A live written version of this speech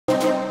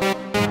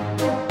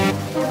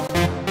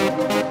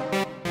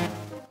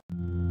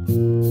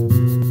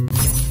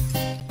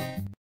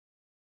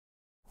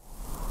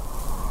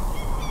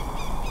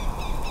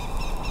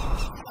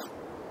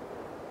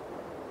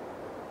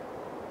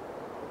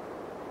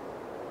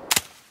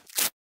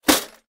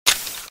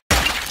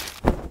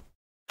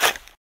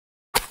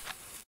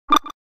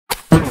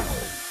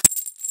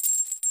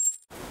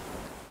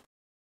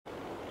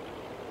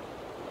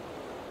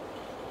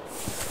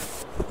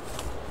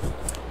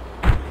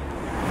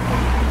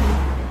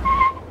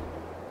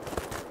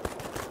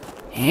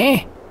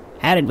Eh?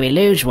 How did we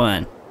lose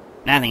one?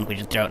 I think we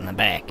should throw it in the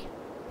back,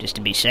 just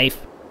to be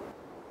safe.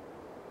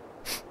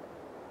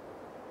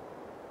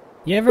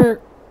 You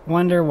ever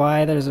wonder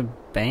why there's a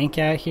bank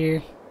out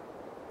here?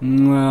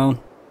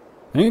 Well,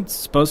 I think it's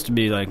supposed to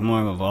be like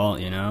more of a vault,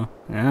 you know?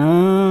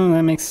 Oh,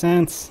 that makes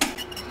sense.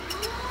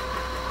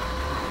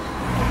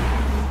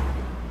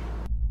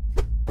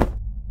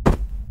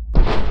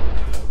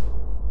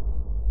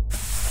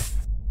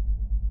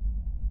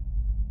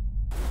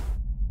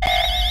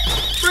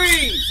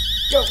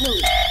 Freeze! Don't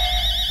move!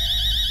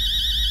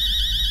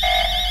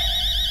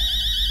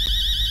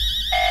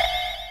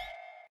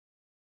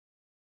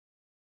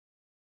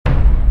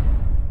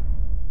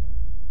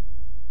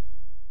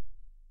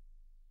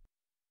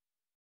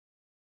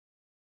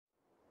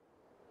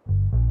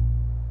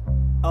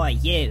 Oi,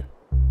 you.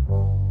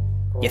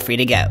 You're free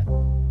to go.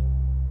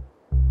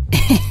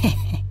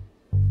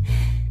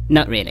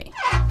 Not really,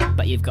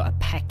 but you've got a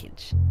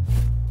package.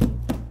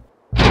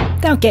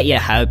 Don't get your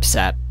hopes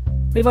up.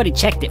 We've already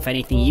checked it for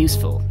anything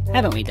useful,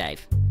 haven't we,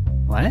 Dave?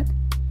 What?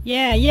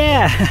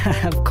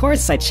 Yeah, of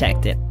course I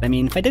checked it. I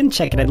mean, if I didn't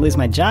check it, I'd lose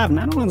my job, and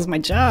I don't want to lose my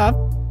job.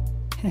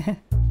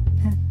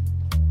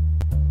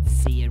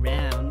 See you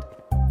around.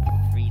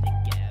 Free to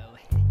go.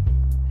 I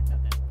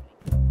thought that was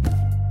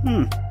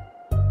pretty.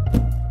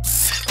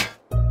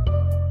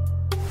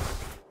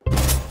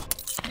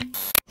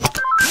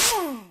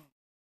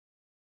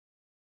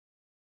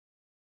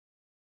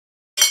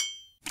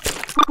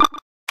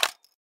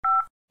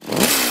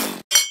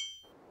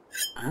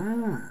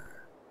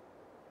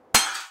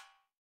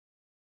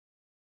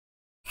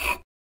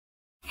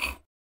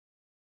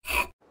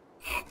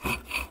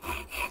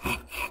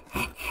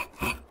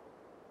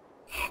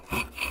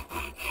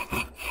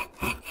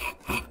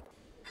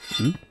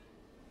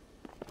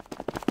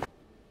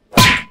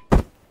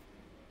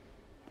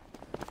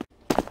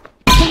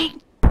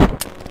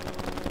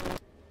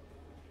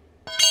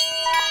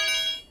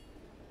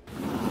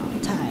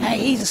 Hey,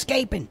 he's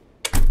escaping.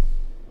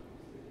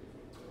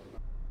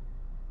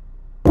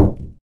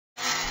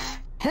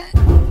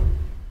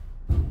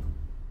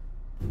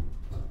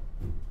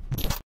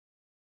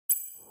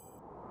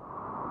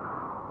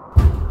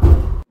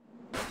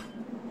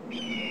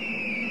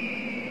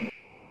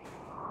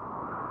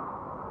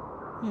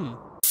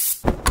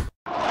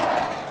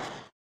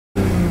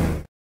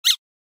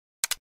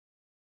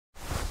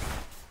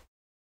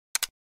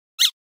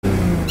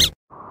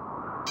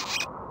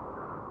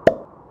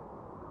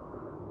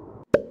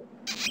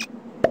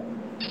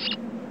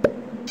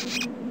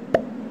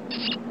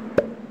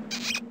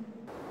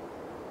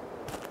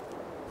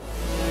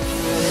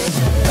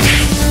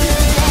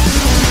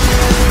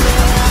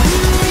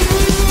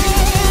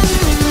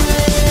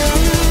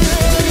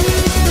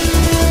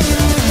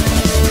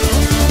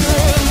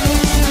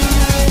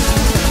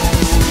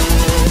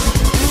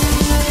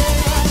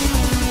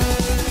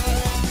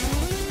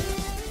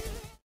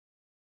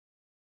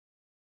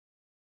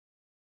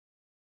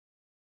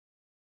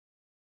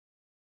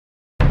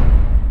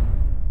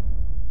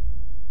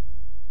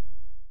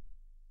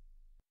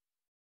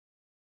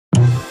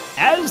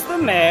 As the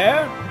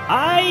mayor,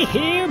 I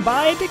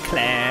hereby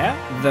declare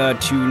the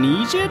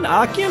Tunisian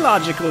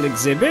archaeological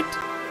exhibit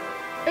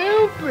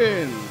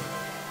open.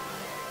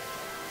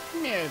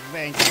 Yes,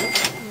 thank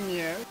you.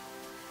 Yes.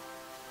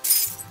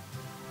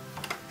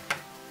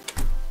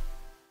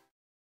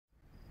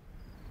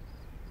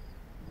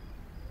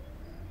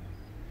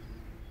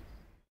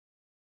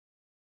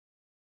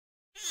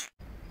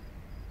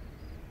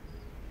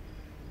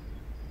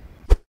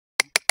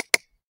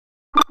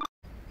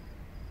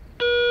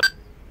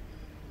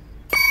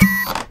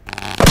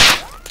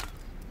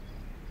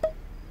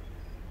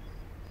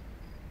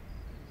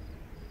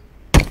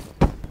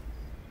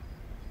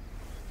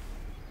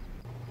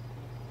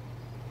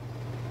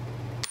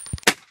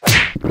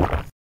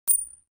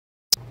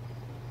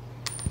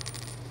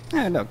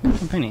 Oh, look, a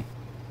penny.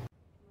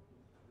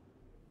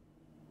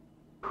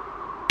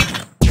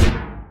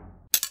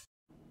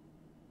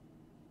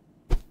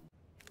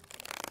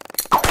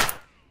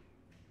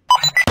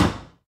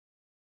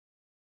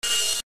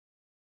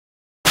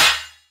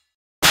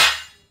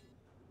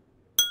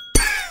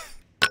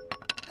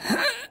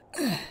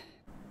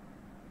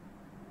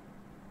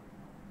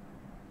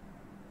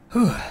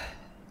 Whew.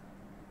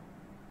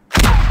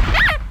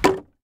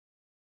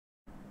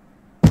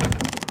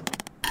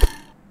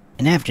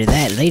 And after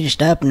that, they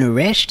just up and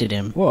arrested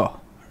him. Whoa,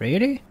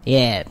 really?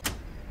 Yeah.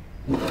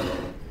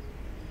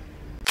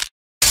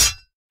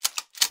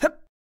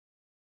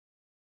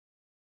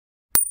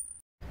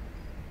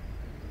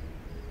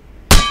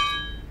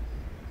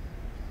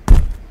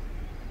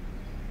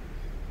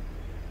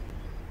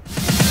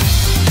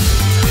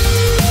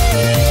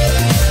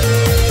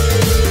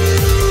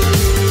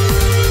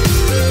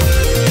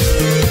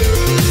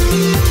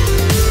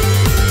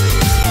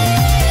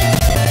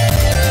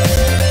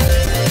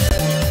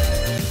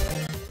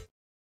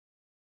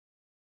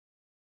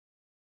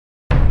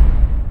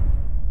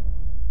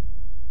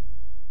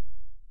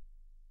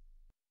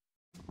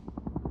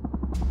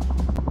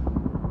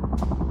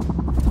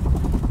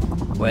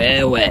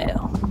 Well,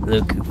 well,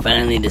 Look who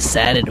finally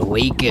decided to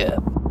wake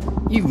up.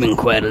 You've been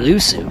quite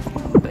elusive,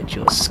 but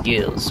your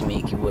skills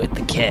make you worth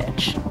the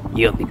catch.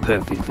 You'll be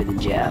perfect for the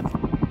job.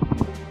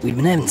 We've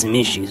been having some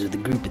issues with a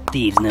group of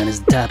thieves known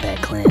as the Top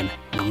Hat Clan.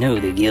 We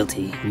know they're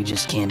guilty, we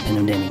just can't pin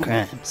them to any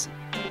crimes.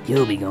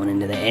 You'll be going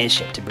into the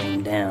airship to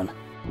bring them down.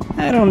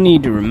 I don't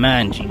need to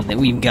remind you that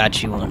we've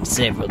got you on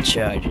several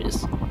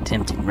charges.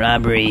 Attempted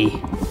robbery,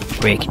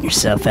 breaking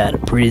yourself out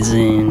of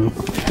prison,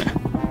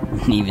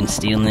 and even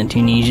stealing a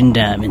Tunisian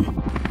diamond.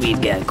 We've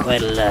got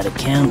quite a lot of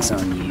counts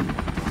on you.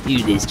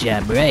 Do this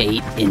job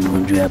right, and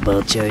we'll drop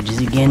all charges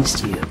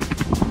against you.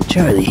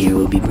 Charlie here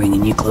will be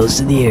bringing you close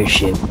to the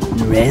airship.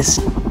 The rest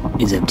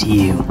is up to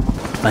you.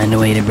 Find a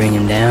way to bring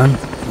him down,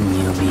 and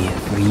you'll be a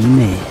free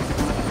man.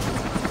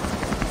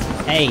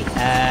 Hey,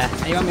 how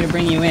do you want me to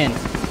bring you in?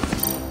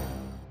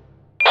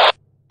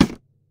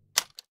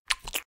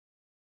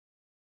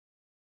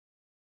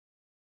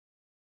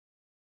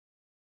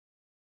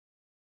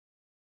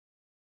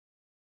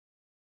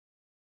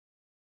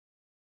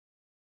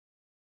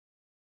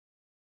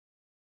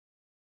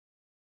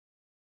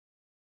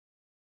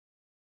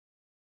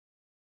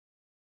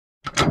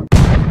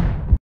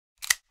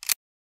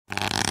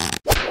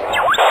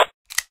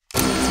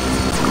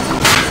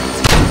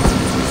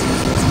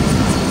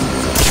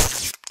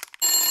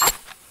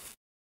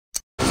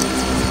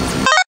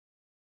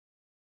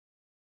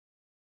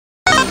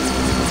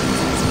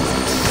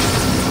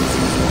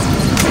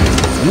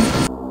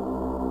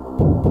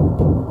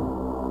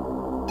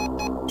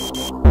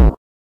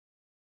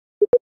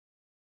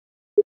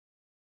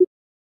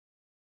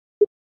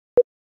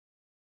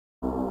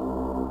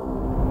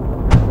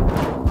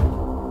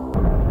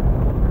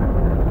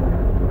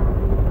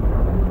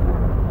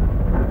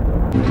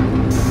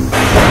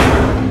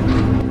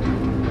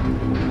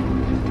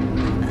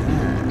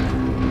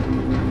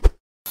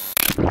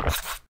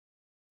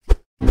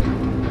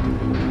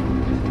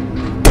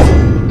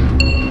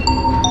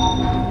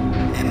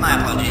 My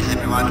apologies,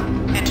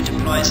 everyone. Had to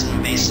deploy some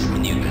invasive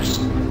maneuvers.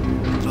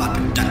 A flock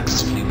of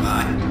ducks flew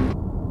by.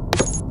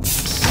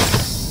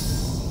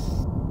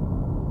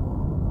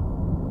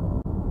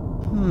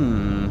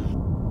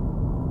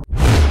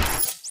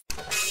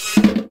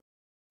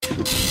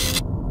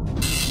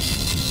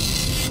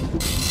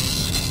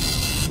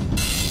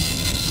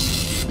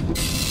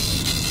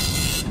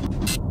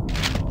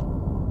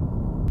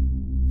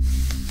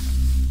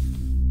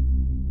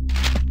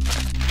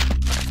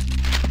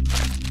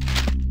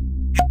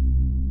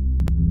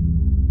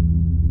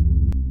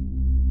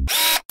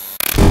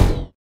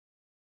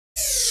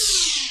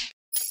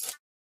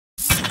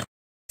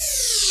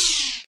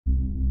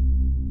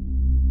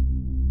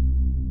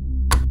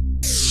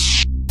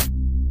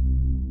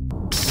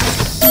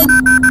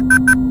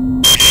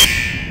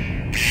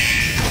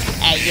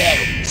 Hey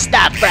you,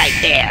 stop right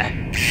there!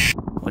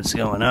 What's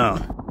going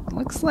on?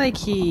 Looks like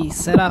he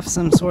set off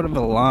some sort of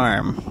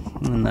alarm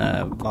in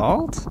the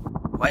vault?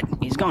 What?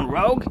 He's gone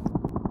rogue?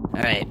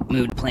 Alright,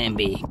 move to plan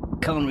B.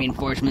 Call in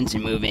reinforcements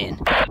and move in.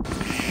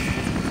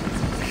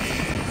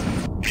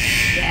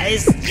 Yeah,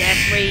 this is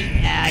Jeffrey.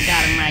 I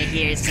got him right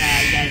here, so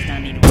you guys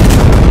don't need to worry.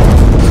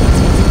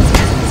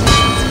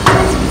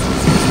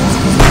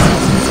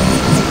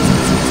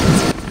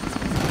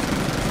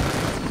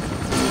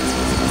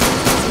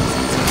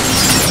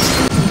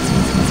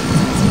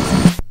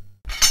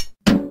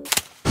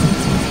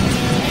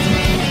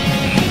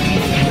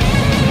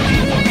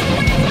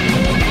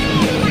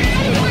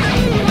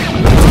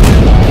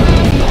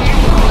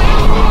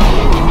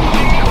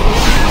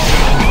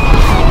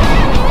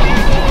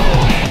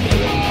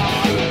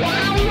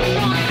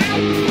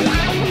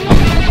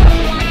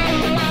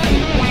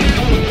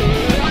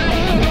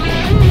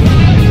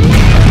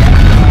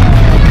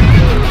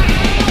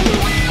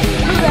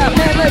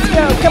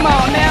 Come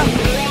on now!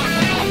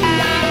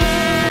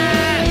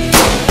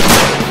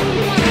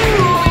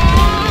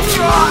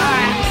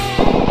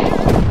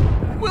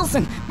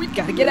 Wilson, we've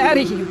got to get out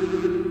of here.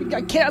 We've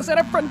got chaos at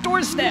our front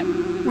doorstep.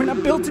 We're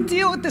not built to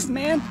deal with this,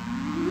 man.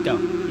 Go,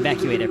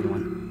 evacuate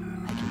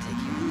everyone. I can take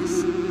care of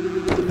this.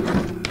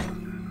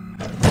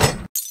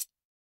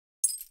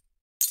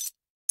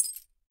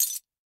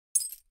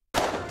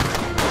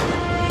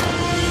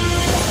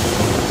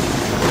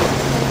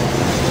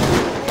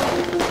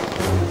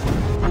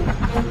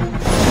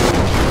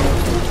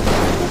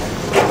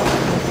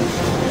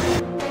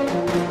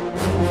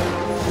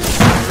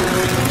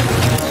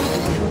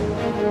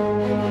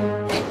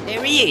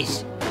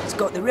 It's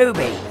got the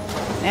ruby.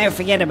 Now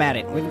forget about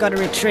it. We've got to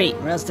retreat,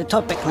 or else the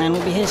Top Hat Clan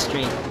will be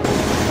history.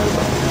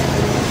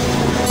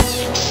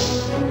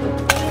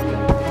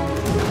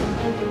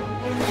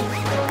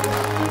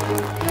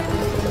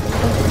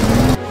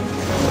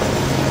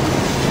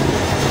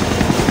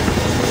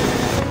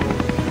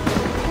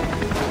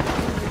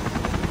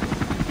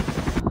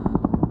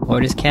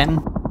 Orders,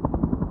 Captain?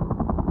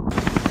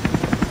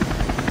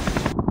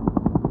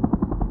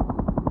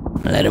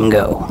 Let him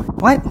go.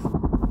 What?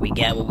 We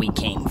got what we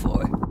came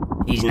for.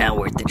 He's not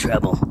worth the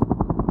trouble.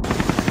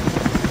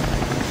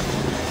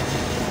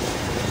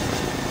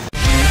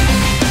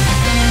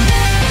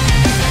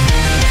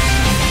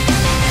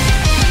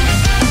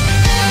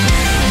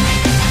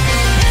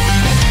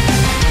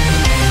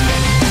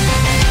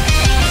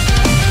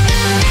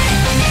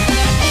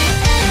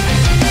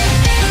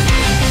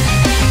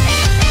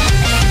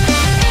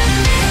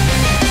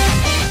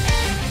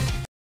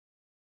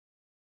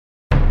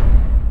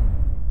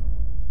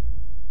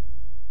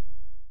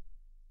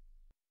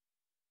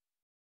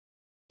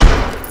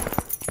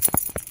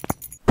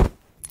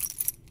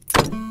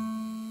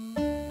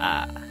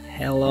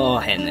 Hello,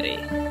 Henry.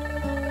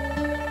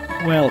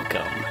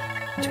 Welcome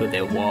to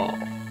the wall.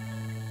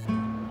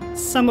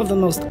 Some of the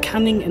most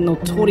cunning and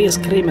notorious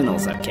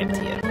criminals are kept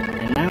here,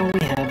 and now we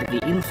have the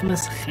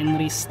infamous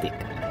Henry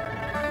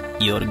Stickmin.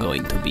 You're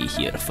going to be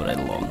here for a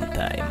long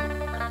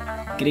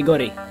time.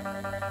 Grigori,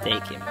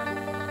 take him.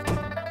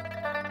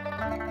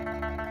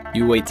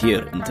 You wait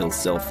here until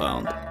cell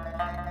found.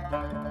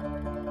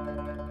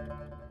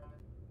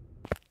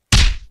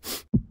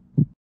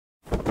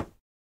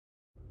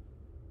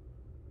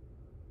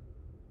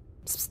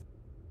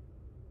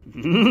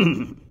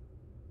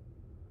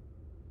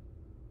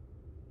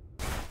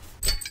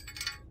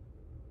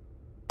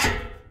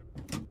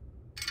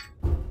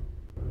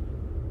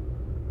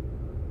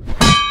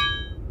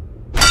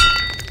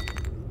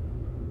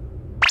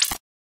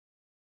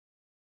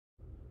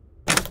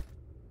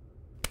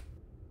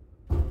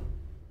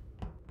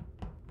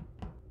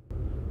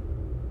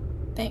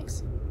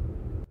 Thanks.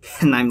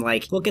 And I'm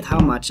like, look at how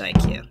much I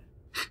care.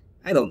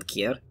 I don't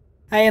care.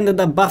 I ended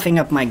up buffing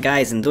up my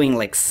guys and doing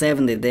like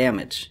 70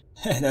 damage.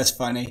 That's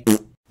funny.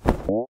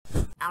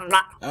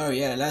 Oh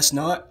yeah, last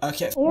night?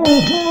 Okay.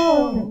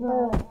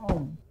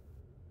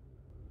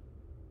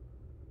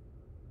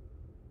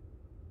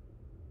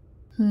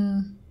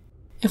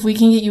 If we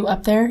can get you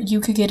up there, you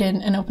could get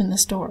in and open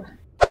this door.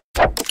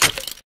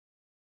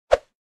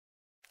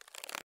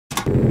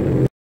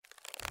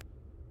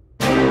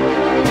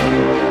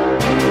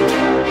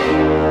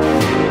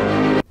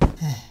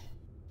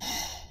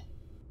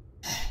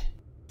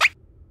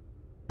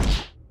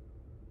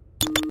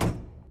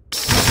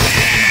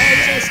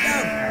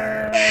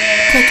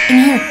 Quick, in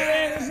here!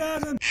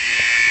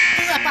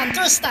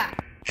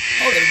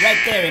 Hold it right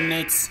there,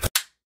 inmates.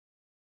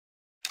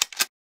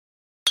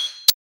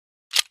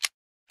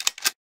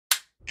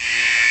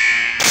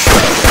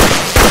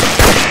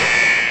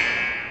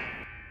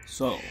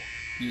 So,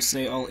 you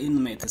say all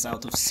inmate is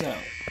out of cell?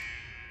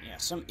 Yeah,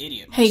 some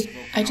idiot. Hey,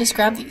 I just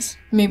grabbed these.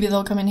 Maybe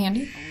they'll come in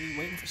handy. Are we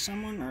waiting for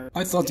someone, or?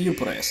 I thought you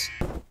press.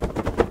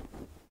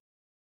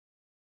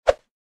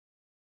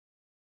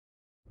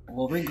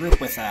 We'll regroup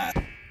with that.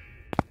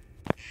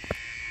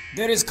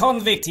 There is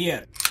convict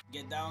here.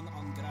 Get down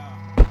on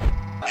ground.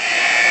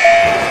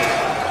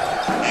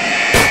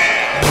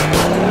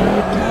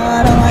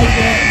 I don't like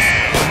this.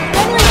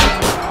 Henry!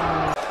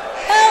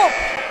 Help!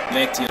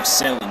 Back to your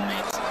cell,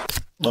 inmate.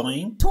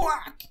 Boing.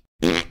 Twack!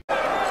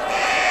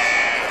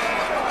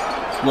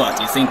 What,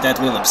 you think that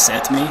will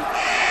upset me?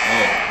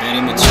 Oh, very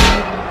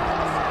mature.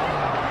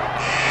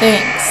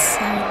 Thanks,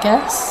 I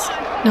guess.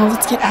 Now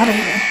let's get out of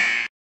here.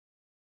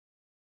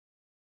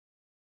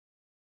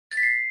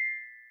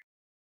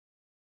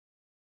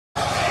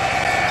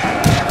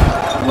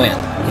 Well,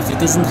 if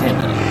it isn't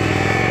Henry.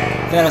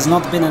 There has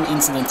not been an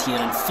incident here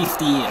in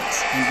 50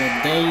 years, and the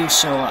day you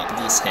show up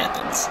this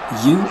happens.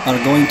 You are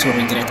going to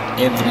regret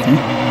everything.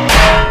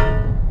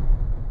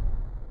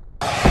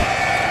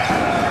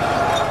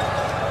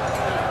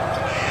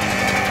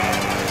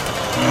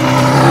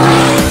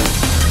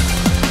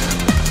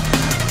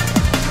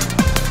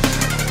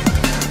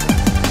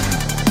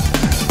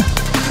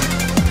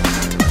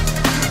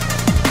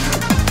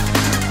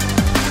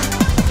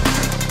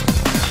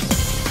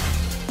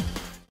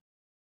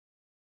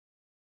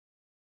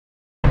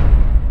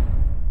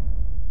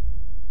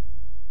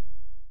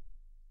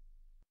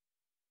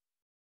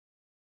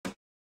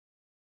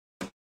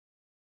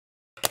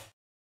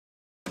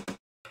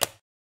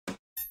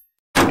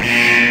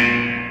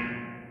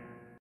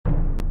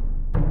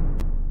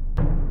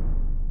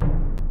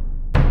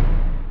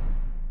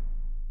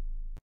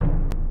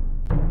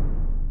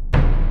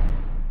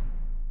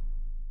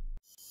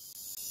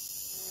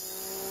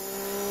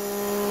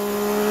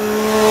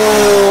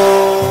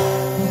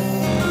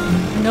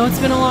 It's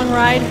been a long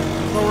ride,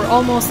 but we're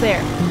almost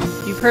there.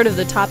 You've heard of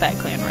the Topat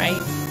clan, right?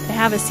 They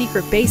have a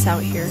secret base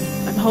out here.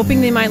 I'm hoping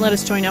they might let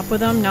us join up with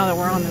them now that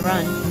we're on the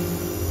run.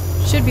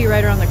 Should be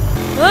right around the...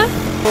 Huh?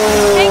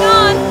 Hang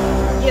on!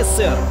 Yes,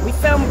 sir. We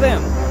found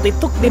them. They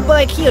took me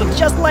back here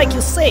just like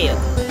you said.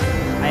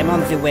 I am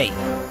on the way.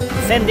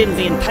 Send in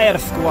the entire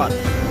squad.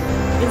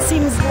 It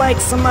seems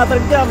like some other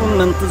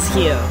government is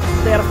here.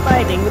 They are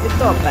fighting with the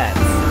Topats.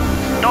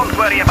 Don't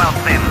worry about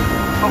them.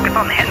 Focus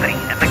on Henry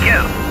and the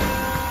girl.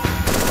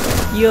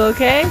 You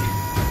okay?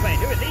 Wait,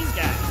 who are these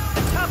guys?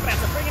 The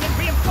Topats are bringing in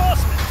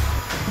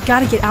reinforcements. We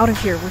gotta get out of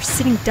here. We're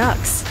sitting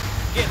ducks.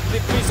 Get the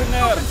prisoner!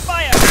 Open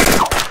fire!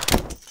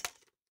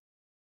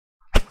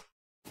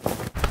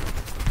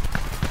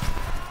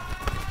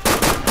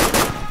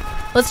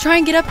 Let's try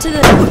and get up to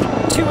the...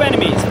 2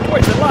 enemies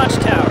towards the launch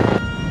tower.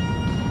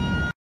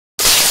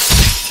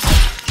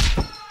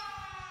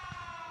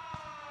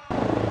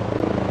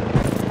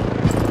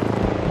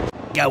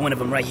 Got one of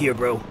them right here,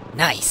 bro.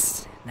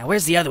 Nice. Now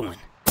where's the other one?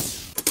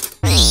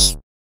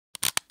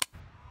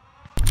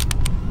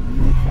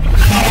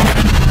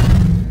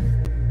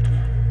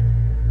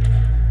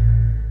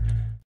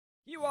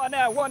 You are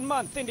now 1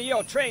 month into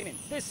your training.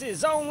 This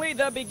is only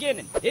the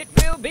beginning. It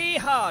will be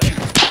harder.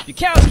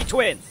 Bukowski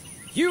twins,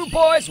 you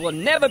boys will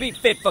never be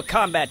fit for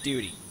combat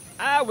duty.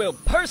 I will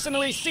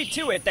personally see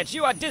to it that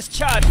you are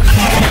discharged.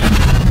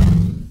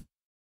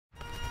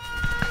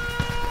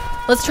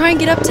 Let's try and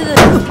get up to the...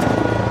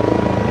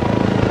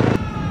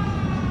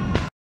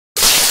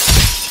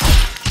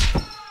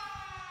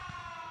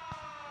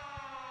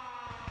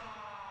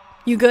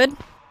 You good?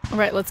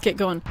 Alright, let's get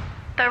going.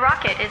 The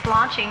rocket is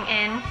launching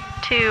in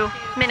 2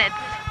 minutes.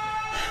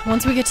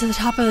 Once we get to the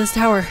top of this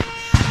tower,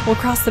 we'll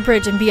cross the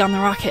bridge and be on the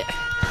rocket.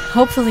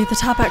 Hopefully the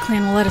Top Hat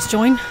clan will let us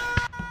join.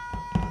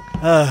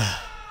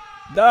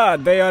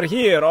 Dad, they are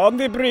here on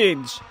the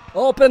bridge.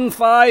 Open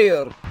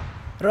fire.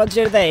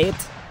 Roger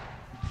that.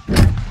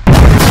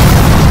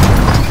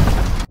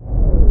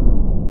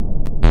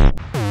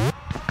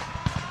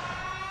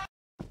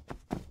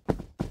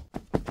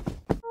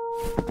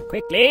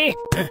 Quickly.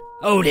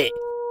 Hold it.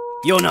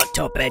 You're not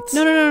Top Hats.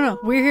 No.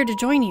 We're here to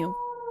join you.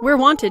 We're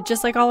wanted,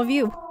 just like all of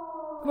you.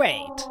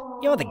 Wait,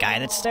 you're the guy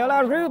that stole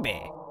our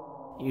ruby.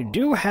 You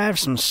do have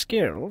some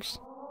skills.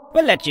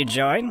 We'll let you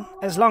join,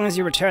 as long as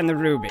you return the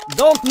ruby.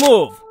 Don't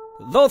move!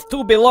 Those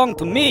two belong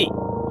to me!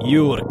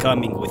 You're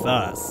coming with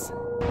us.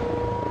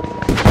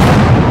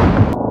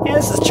 Yeah,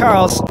 this is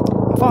Charles.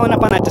 I'm following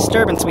up on that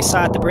disturbance we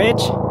saw at the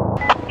bridge.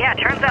 Yeah,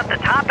 turns out the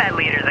Top Hat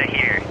leaders are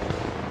here.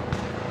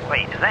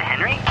 Wait, is that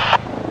Henry?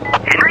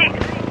 Henry?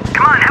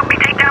 Come on, help me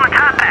take down the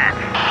Top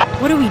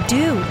Hats! What do we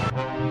do?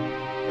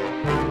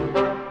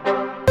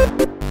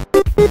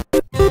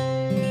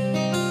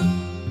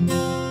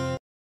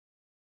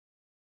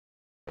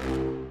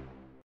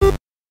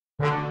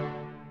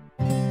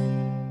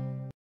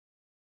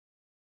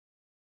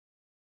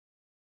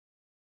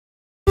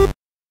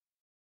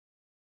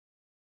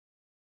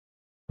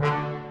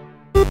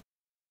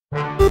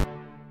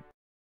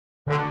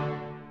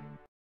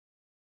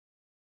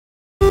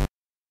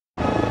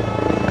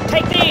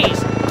 Take these!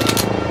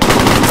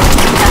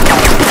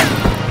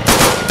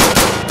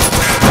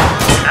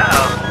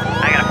 Uh-oh,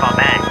 I gotta fall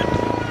back.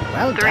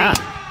 Well 3, done.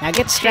 Now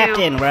get strapped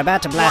 2, in, we're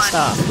about to blast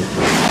 1. off.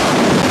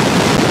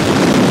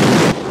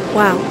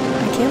 Wow,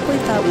 I can't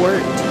believe that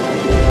worked.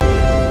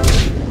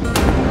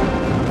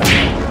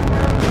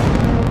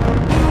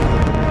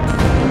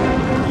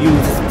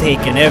 You've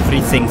taken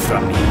everything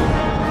from me.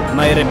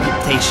 My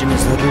reputation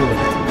is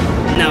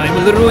ruined. Now I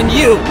will ruin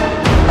you!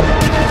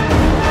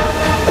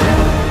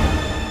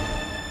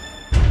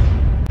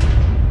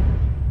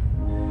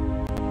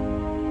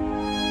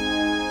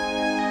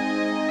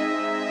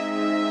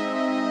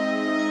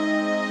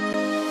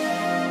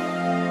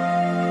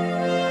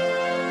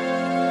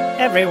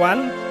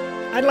 Everyone,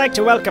 I'd like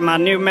to welcome our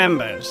new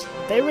members.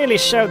 They really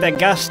showed their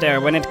gusto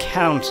when it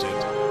counted.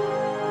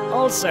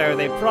 Also,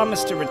 they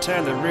promised to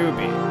return the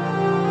ruby.